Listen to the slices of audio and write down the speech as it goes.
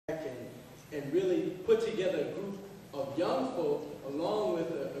and really put together a group of young folk along with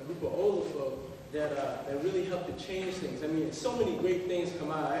a group of older folk that really helped to change things. I mean, so many great things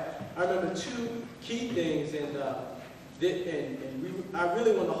come out. I remember two key things, and I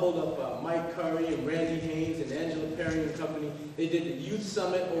really want to hold up Mike Curry and Randy Haynes and Angela Perry and company. They did the Youth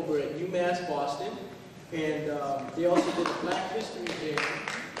Summit over at UMass Boston, and they also did a Black History Day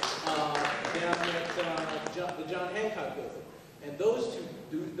down at the John Hancock Building. And those two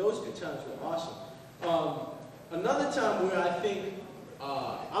times were awesome. Another time where I think,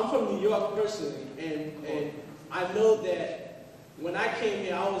 I'm from New York personally, and I know that when I came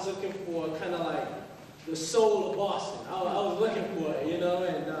here, I was looking for kind of like the soul of Boston. I was looking for it, you know,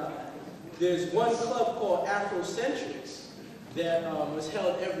 and there's one club called Afrocentrics that was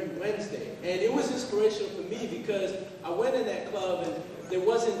held every Wednesday. And it was inspirational for me because I went in that club and there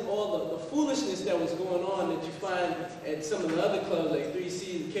wasn't all the foolishness that was going on that you find at some of the other clubs like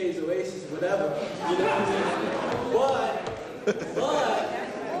 3C's, K's, Oasis, whatever. You know what I mean? But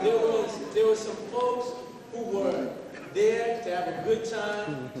there was some folks who were there to have a good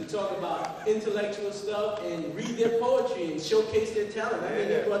time, to talk about intellectual stuff and read their poetry and showcase their talent. I mean,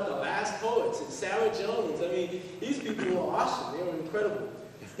 they brought the last poets and Sarah Jones. I mean, these people were awesome. They were incredible.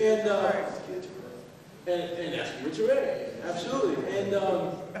 And that's spirituality, absolutely. And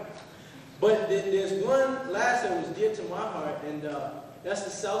but there's one last that was dear to my heart, and that's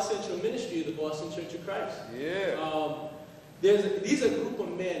the South Central Ministry of the Boston Church of Christ. Yeah. These are a group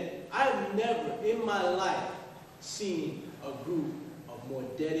of men. I've never in my life seen a group of more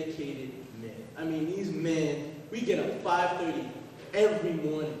dedicated men. I mean, these men, we get up 5:30 every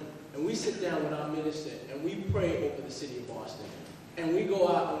morning, and we sit down with our minister, and we pray over the city of Boston. And we go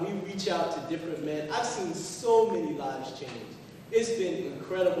out and we reach out to different men. I've seen so many lives change. It's been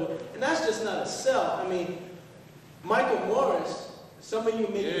incredible. And that's just not a sell. I mean, Michael Morris, some of you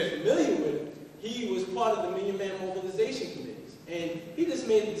may be familiar with him, he was part of the Million Man Mobilization Committees. And he just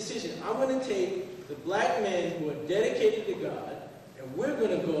made the decision, I'm going to take the black men who are dedicated to God, and we're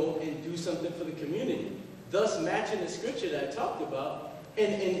going to go and do something for the community, thus matching the scripture that I talked about,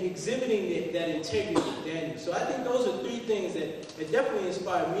 and exhibiting that integrity with Daniel. So I think those are three things that definitely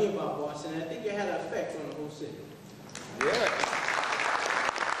inspired me about Boston, and I think it had an effect on the whole city. Yeah.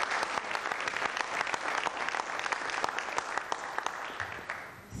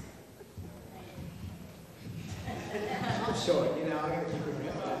 I'm short, you know, I gotta keep it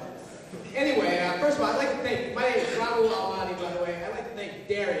real. Anyway, first of all, I'd like to thank, my name is Raul Almani, by the way. I'd like to thank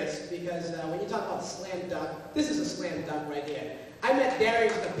Darius, because when you talk about the slam dunk, this is a slam dunk right here. I met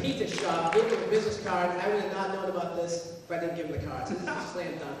Darius at a pizza shop, gave him a business card, and I would have not known about this if I didn't give him the card. So this is a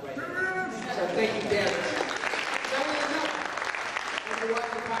slam dunk right here. So thank you, Darius. That was enough. As you're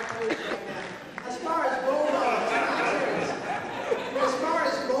watching the cartoons right now. As far as role models, as far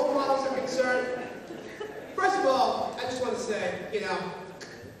as role models are concerned, first of all, I just want to say, you know,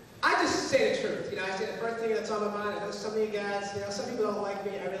 I just say the truth. You know, I say the first thing that's on my mind. I know some of you guys, you know, some people don't like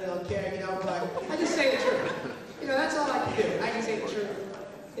me. I really don't care, you know, but I just say the truth. You know, that's all I can do. I can say the truth.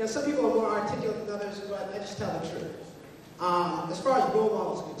 You know, some people are more articulate than others, but I just tell the truth. As far as role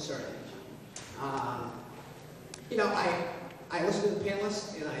models are concerned, you know, I listened to the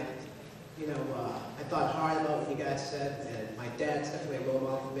panelists, and I thought hard about what you guys said, and my dad's definitely a role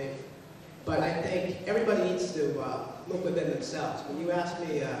model for me. But I think everybody needs to look within themselves. When you ask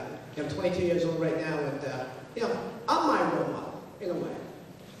me, I'm 22 years old right now, and you know, I'm my role model in a way.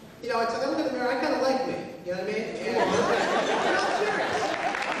 You know, it's like I look in the mirror, I kind of like me. You know what I mean? And I'm serious.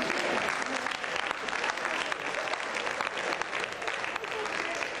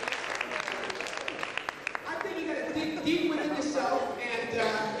 I think you got to dig deep within yourself, and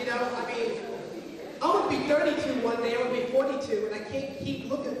you know, I mean, I'm going to be 32 one day, I'm going to be 42, and I can't keep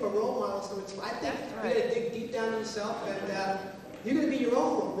looking for role models. So it's, I think you got to dig deep down in yourself, and you're going to be your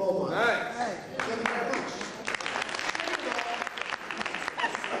own role model. Right. Thank you very much.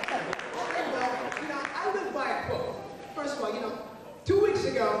 First of all, you know, 2 weeks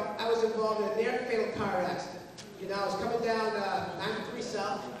ago, I was involved in a near-fatal car accident. You know, I was coming down 93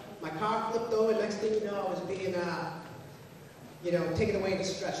 South. My car flipped over. Next thing you know, I was being, you know, taken away in a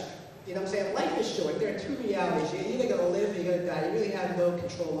stretcher. You know what I'm saying? Life is short. There are two realities. You're either going to live or you're going to die. You really have no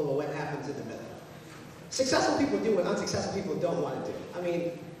control over what happens in the middle. Successful people do what unsuccessful people don't want to do. I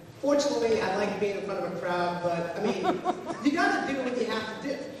mean, fortunately, I like being in front of a crowd, but, I mean, you got to do what you have to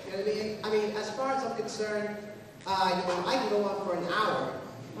do. You know what I mean? I mean, as far as I'm concerned, you know, I can go on for an hour,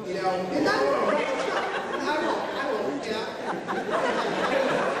 you know, and I won't, you know.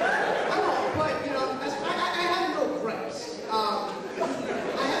 I won't, but, you know, I have no gripes. I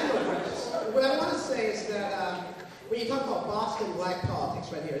have no gripes. What I want to say is that when you talk about Boston black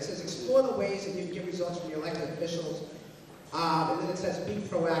politics right here, it says explore 4 other ways that you can get results from your elected officials. And then it says be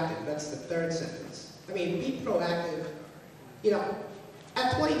proactive. That's the 3rd sentence. I mean, be proactive. You know,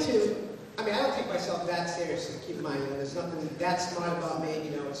 at 22, I mean, I don't take myself that seriously. Keep in mind, you know, there's nothing that smart about me.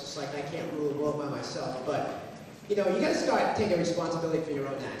 You know, it's just like I can't rule the world by myself. But, you know, you got to start taking responsibility for your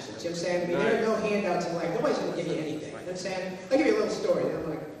own actions. You know what I'm saying? I mean, there are no handouts in life. Nobody's going to give you anything. You know what I'm saying? I'll give you a little story. I'm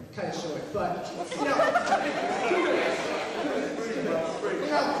going to cut it short. But, you know,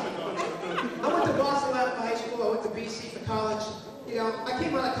 I went to Boston Latin High School. I went to BC for college. You know, I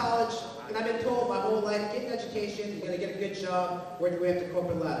came out of college, and I've been told my whole life, get an education, you're going to get a good job, work your way up the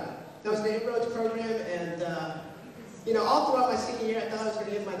corporate ladder. That was the Inroads program, and, you know, all throughout my senior year, I thought I was going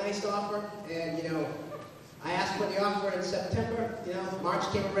to get my nice offer, and, you know, I asked for the offer in September, you know, March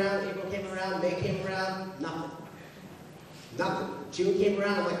came around, April came around, May came around, nothing. Nothing. June came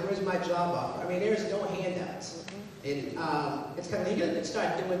around, I'm like, where's my job offer? I mean, there's no handouts. And it's kind of, you got to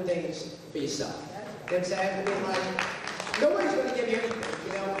start doing things for yourself. You know what I'm saying? I mean, like, nobody's going to give you anything,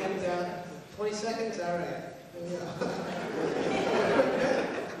 you know, and 20 seconds, all right.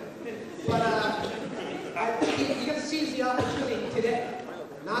 But you got to seize the opportunity today,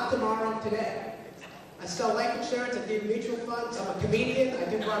 not tomorrow, today. I sell life insurance, I do mutual funds, I'm a comedian, I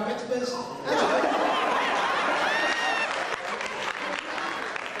do bar mitzvahs. That's good.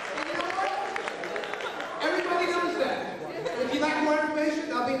 And you know what? Everybody knows that. If you'd like more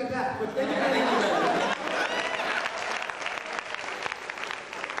information, I'll be in the back. But thank you very much.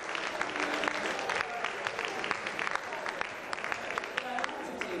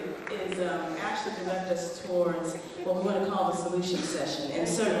 Actually direct us towards what we want to call the solution session. And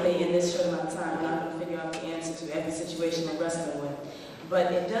certainly in this short amount of time, we're not going to figure out the answer to every situation we're wrestling with.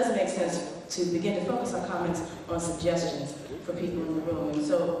 But it does make sense to begin to focus our comments on suggestions for people in the room. And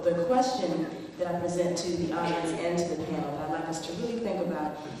so the question that I present to the audience and to the panel that I'd like us to really think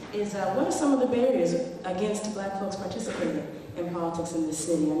about is what are some of the barriers against black folks participating in politics in this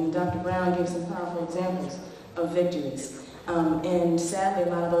city? I mean, Dr. Brown gave some powerful examples of victories. And sadly,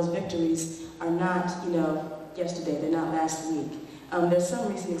 a lot of those victories are not, you know, yesterday, they're not last week. There's some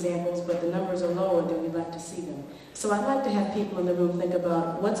recent examples, but the numbers are lower than we'd like to see them. So I'd like to have people in the room think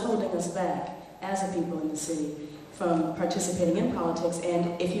about what's holding us back as a people in the city from participating in politics,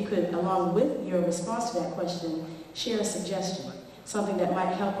 and if you could, along with your response to that question, share a suggestion, something that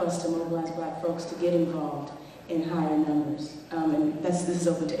might help us to mobilize black folks to get involved in higher numbers. And this is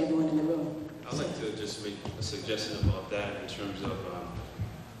open to everyone in the room. I'd like to just make a suggestion about that in terms of,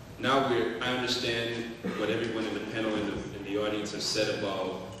 I understand what everyone in the panel and the audience have said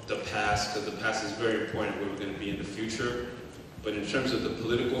about the past, because the past is very important where we're going to be in the future. But in terms of the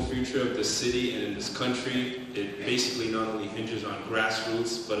political future of the city and in this country, it basically not only hinges on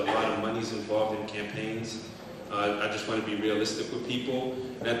grassroots, but a lot of money's involved in campaigns. I just want to be realistic with people.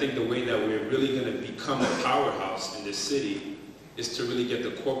 And I think the way that we're really going to become a powerhouse in this city is to really get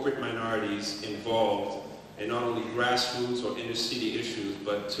the corporate minorities involved in not only grassroots or inner city issues,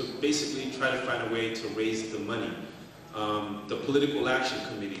 but to basically try to find a way to raise the money. The political action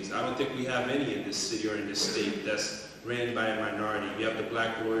committees, I don't think we have any in this city or in this state that's ran by a minority. You have the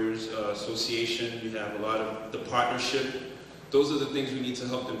Black Lawyers Association, you have a lot of the partnership. Those are the things we need to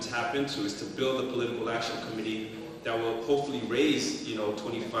help them tap into, is to build a political action committee that will hopefully raise, you know,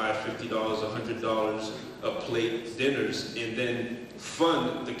 $25, $50, $100 a plate dinners, and then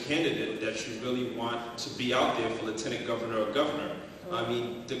fund the candidate that you really want to be out there for lieutenant governor or governor. I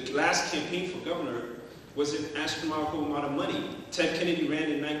mean, the last campaign for governor was an astronomical amount of money. Ted Kennedy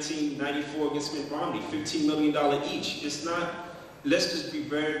ran in 1994 against Mitt Romney, $15 million each. It's not, let's just be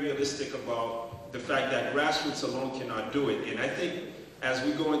very realistic about the fact that grassroots alone cannot do it. And I think as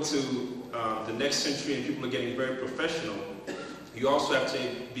we go into the next century and people are getting very professional, you also have to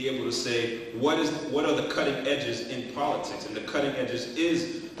be able to say, what are the cutting edges in politics? And the cutting edges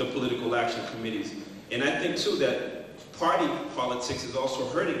is the political action committees. And I think too that party politics is also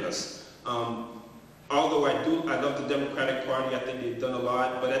hurting us. Although I love the Democratic Party, I think they've done a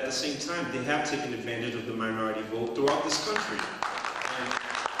lot, but at the same time, they have taken advantage of the minority vote throughout this country.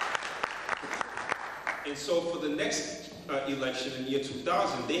 And so for the next election in the year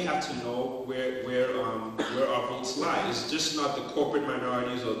 2000, they have to know where our votes lie. It's just not the corporate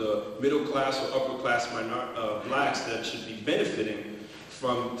minorities or the middle class or upper class blacks that should be benefiting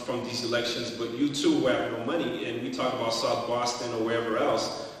from these elections, but you too who have no money, and we talk about South Boston or wherever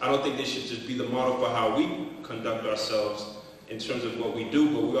else. I don't think they should just be the model for how we conduct ourselves in terms of what we do,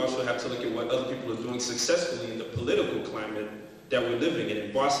 but we also have to look at what other people are doing successfully in the political climate that we're living in.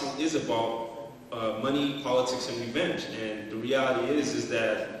 And Boston is about money, politics, and revenge. And the reality is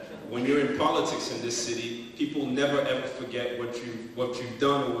that when you're in politics in this city, people never ever forget what you've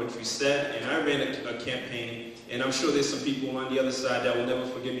done or what you said. And I ran a campaign, and I'm sure there's some people on the other side that will never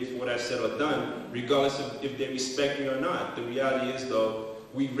forgive me for what I've said or done, regardless of if they respect me or not. The reality is, though,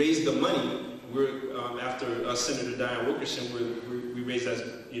 we raised the money. After Senator Diane Wilkerson, we raised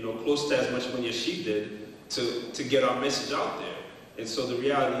close to as much money as she did to get our message out there. And so the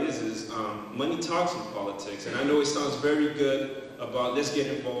reality is money talks in politics. And I know it sounds very good about let's get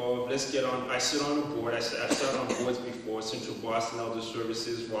involved, let's get on. I sit on a board. I've sat on boards before, Central Boston Elder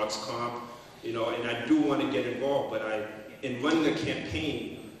Services, Roxcomp, and I do want to get involved. But in running a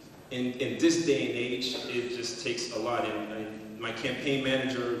campaign in this day and age, it just takes a lot. And my campaign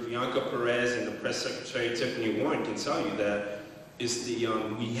manager, Bianca Perez, and the press secretary, Tiffany Warren, can tell you that it's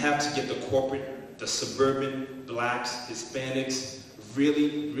we have to get the suburban blacks, Hispanics,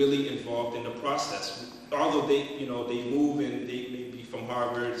 really, really involved in the process. Although they move and they may be from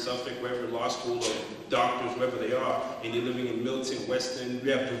Harvard, Suffolk, wherever, law school, or doctors, wherever they are, and they're living in Milton, Weston. We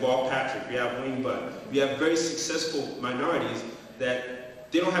have Duval Patrick, we have Wayne Budd. We have very successful minorities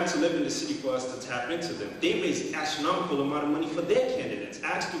that they don't have to live in the city for us to tap into them. They raise astronomical amount of money for their candidates.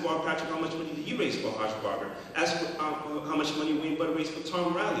 Ask Duval Patrick how much money did he raise for Harshbarger. Ask how much money Wayne Budd raised for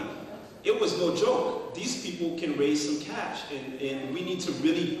Tom Riley. It was no joke. These people can raise some cash, and we need to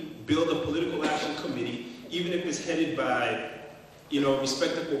really build a political action committee, even if it's headed by, a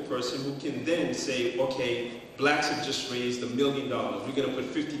respectable person who can then say, okay, blacks have just raised $1 million. We're going to put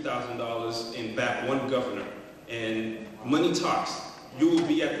 $50,000 in back one governor, and money talks. You will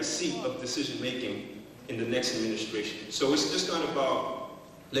be at the seat of decision making in the next administration. So it's just not about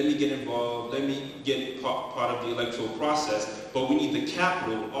let me get involved, let me get part of the electoral process, but we need the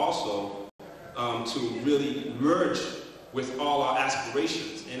capital also to really merge with all our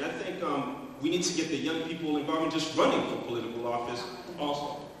aspirations. And I think we need to get the young people involved in just running for political office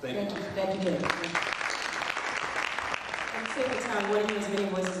also. Thank you. Thank you, David. For the sake of time, I want to hear as many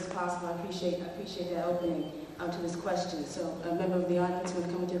voices as possible. I appreciate that opening to this question. So a member of the audience will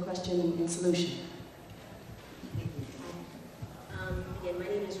come with your question and solution. Again, my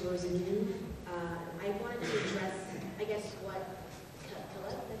name is Rosalie. I wanted to address, I guess, what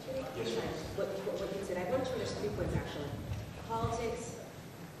that's your name? Yes, what you said. I wanted to address 3 points, actually. Politics,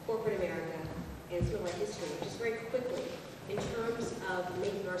 corporate America, and sort of like history. Just very quickly, in terms of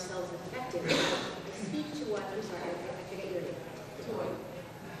making ourselves effective, I speak to what, I'm sorry, I forget your name.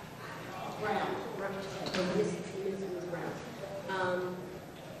 Brown. Ms. Brown.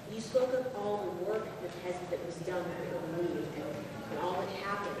 You spoke of all the work that was done and all that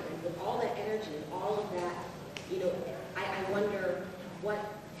happened, and with all that energy and all of that, I wonder what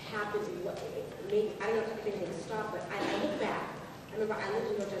happened, I don't know if anything stopped, but I look back. I remember I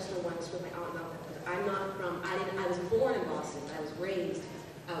lived in Dorchester once with my aunt and uncle. I was born in Boston, but I was raised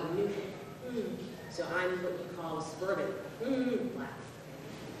out in Newton. So I'm what you call suburban, black.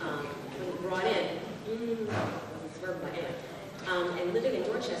 Brought in, suburban black, anyway. And living in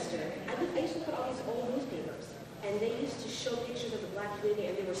Dorchester, I used to put all these old newspapers, and they used to show pictures of the black community,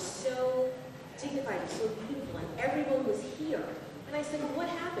 and they were so dignified and so beautiful, and everyone was here. And I said, well, what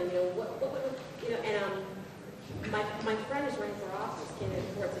happened? My friend was running for office, came in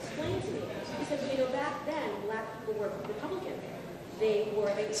for it to explain to me. He said, back then, black people were Republican.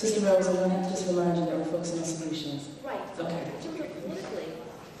 Sister Rose, I'm going to have to just remind you that we're focusing on solutions. Right. So okay. Politically,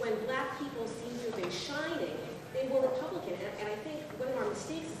 when black people seem to have been shining, they were Republican. And I think one of our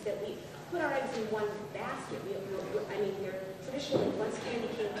mistakes is that we put our eggs in one basket. We're traditionally, once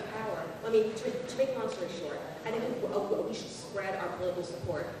Kennedy came to power, to make a long story short, I think we should spread our political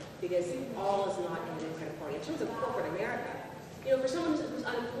support because all is not in the Democratic Party. In terms of corporate America, for someone who's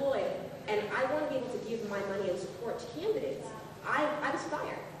unemployed, and I want to be able to give my money and support to candidates, I was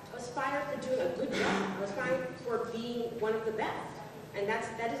fired. I was fired for doing a good job. I was fired for being one of the best. And that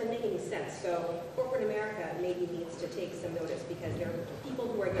doesn't make any sense. So corporate America maybe needs to take some notice because there are people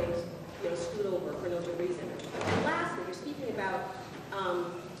who are getting screwed over for no good reason. And lastly, you're speaking about,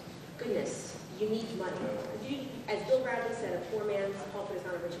 goodness, you need money. As Bill Bradley said, a poor man's pulpit is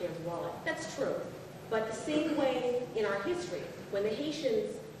not a rich man's wallet. That's true. But the same way in our history, when the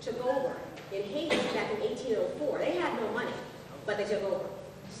Haitians took over in Haiti back in 1804, they had no money, but they took over.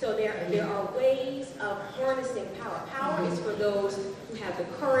 So there are ways of harnessing power. Power is for those who have the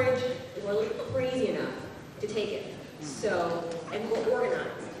courage, who are a little crazy enough to take it. So, and who are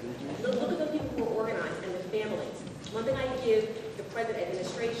organized. Look at the people who are organized and the families. One thing I give the present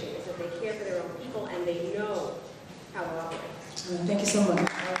administration is that they care for their own people and they know how to operate. Thank you so much.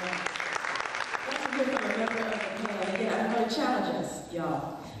 Again, I'm going to challenge us,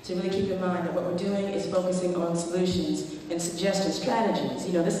 y'all, to really keep in mind that what we're doing is focusing on solutions and suggested strategies.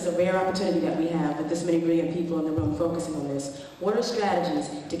 You know, this is a rare opportunity that we have with this many brilliant people in the room focusing on this. What are strategies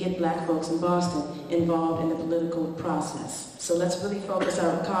to get black folks in Boston involved in the political process? So let's really focus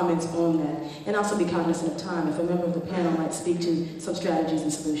our comments on that, and also be cognizant of time. If a member of the panel might speak to some strategies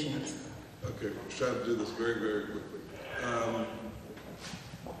and solutions. Okay, we'll try to do this very, very quickly.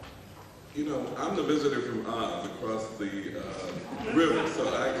 You know, I'm the visitor from Oz across the river,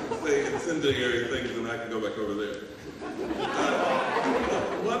 so I can say incendiary things and I can go back over there.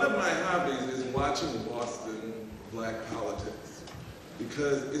 One of my hobbies is watching Boston black politics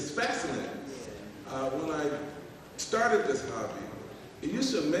because it's fascinating. When I started this hobby, it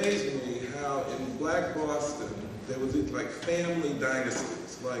used to amaze me how in black Boston there was these like family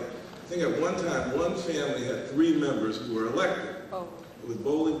dynasties. Like, I think at one time one family had 3 members who were elected. Oh. It was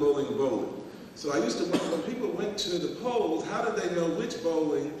bowling, bowling, and bowling. So I used to wonder when people went to the polls, how did they know which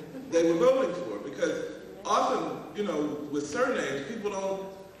bowling they were voting for? Because often, you know, with surnames, people don't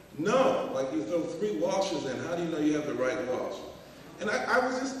know. Like you throw 3 Walshes in, how do you know you have the right Walsh? And I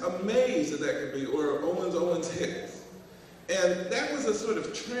was just amazed that could be, or Owens Hicks. And that was a sort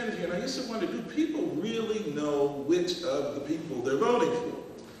of trend here, and I used to wonder, do people really know which of the people they're voting for?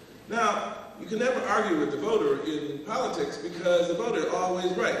 Now, you can never argue with the voter in politics because the voter is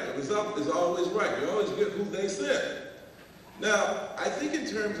always right. The result is always right. You always get who they said. Now, I think in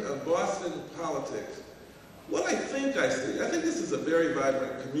terms of Boston politics, what I think this is a very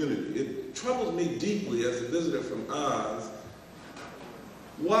vibrant community. It troubles me deeply as a visitor from Oz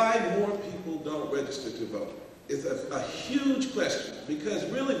why more people don't register to vote. It's a huge question because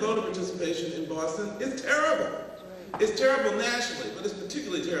really voter participation in Boston is terrible. It's terrible nationally, but it's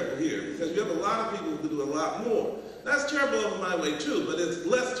particularly terrible here because you have a lot of people who do a lot more. That's terrible over my way too, but it's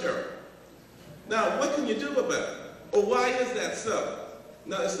less terrible. Now, what can you do about it? Or why is that so?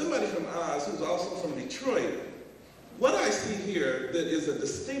 Now, as somebody from Oz who's also from Detroit, what I see here that is a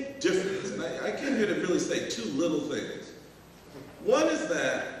distinct difference, and I came here to really say 2 little things. One is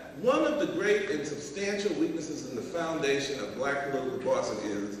that one of the great and substantial weaknesses in the foundation of black political Boston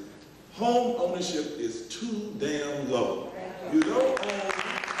is home ownership is too damn low. You don't own enough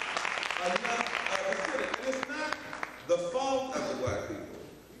of the city. And it's not the fault of the black people.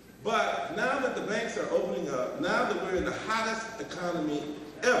 But now that the banks are opening up, now that we're in the hottest economy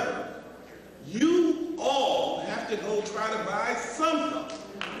ever, you all have to go try to buy something.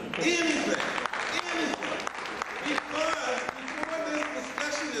 Anything. Because before this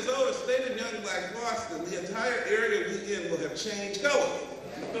discussion is over, State of Young Black Boston, the entire area we in will have changed colors.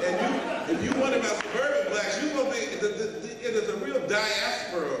 And if you wonder about suburban blacks, you're going to be, it is a real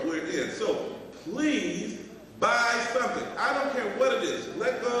diaspora we're in. So please buy something. I don't care what it is.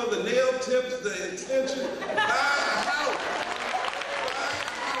 Let go of the nail tips, the extension. Buy a house. Buy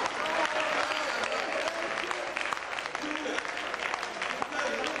a house. Do it.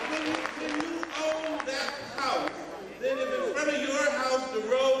 Because when you own that house, then if in front of your house the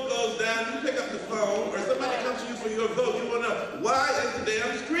road goes down, you pick up the phone, or somebody comes to you for your vote, you want to know, why is the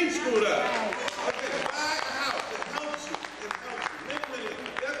damn street screwed up? Okay, buy a house. It helps you. It helps you.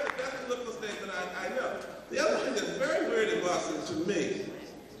 That's the little statement I know. The other thing that's very weird in Boston to me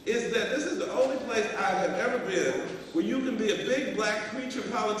is that this is the only place I have ever been where you can be a big black preacher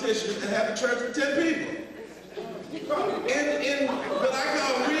politician and have a church with 10 people. In what I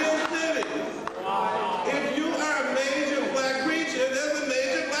call real cities, if you are a major black preacher, there's a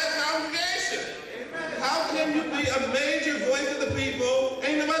major black congregation. How can you be a major voice of the people?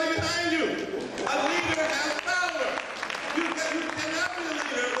 Ain't nobody behind you. A leader has power. You cannot be a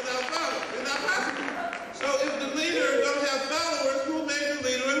leader without power. It's not possible. So if the leader don't have followers, who made the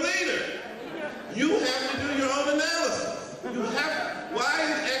leader a leader? You have to do your own analysis. You have. Why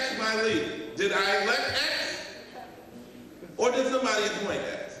is X my leader? Did I elect X? Or did somebody appoint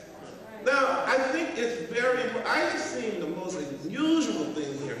X? Now, I think it's very important. I have seen the most unusual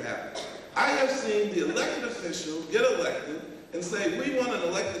thing here happen. I have seen the elected official get elected and say, we want an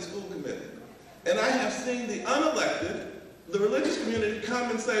elected school committee. And I have seen the unelected, the religious community come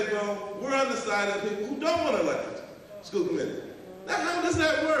and say, well, we're on the side of the people who don't want an elected school committee. Now, how does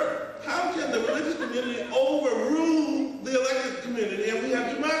that work? How can the religious community overrule the elected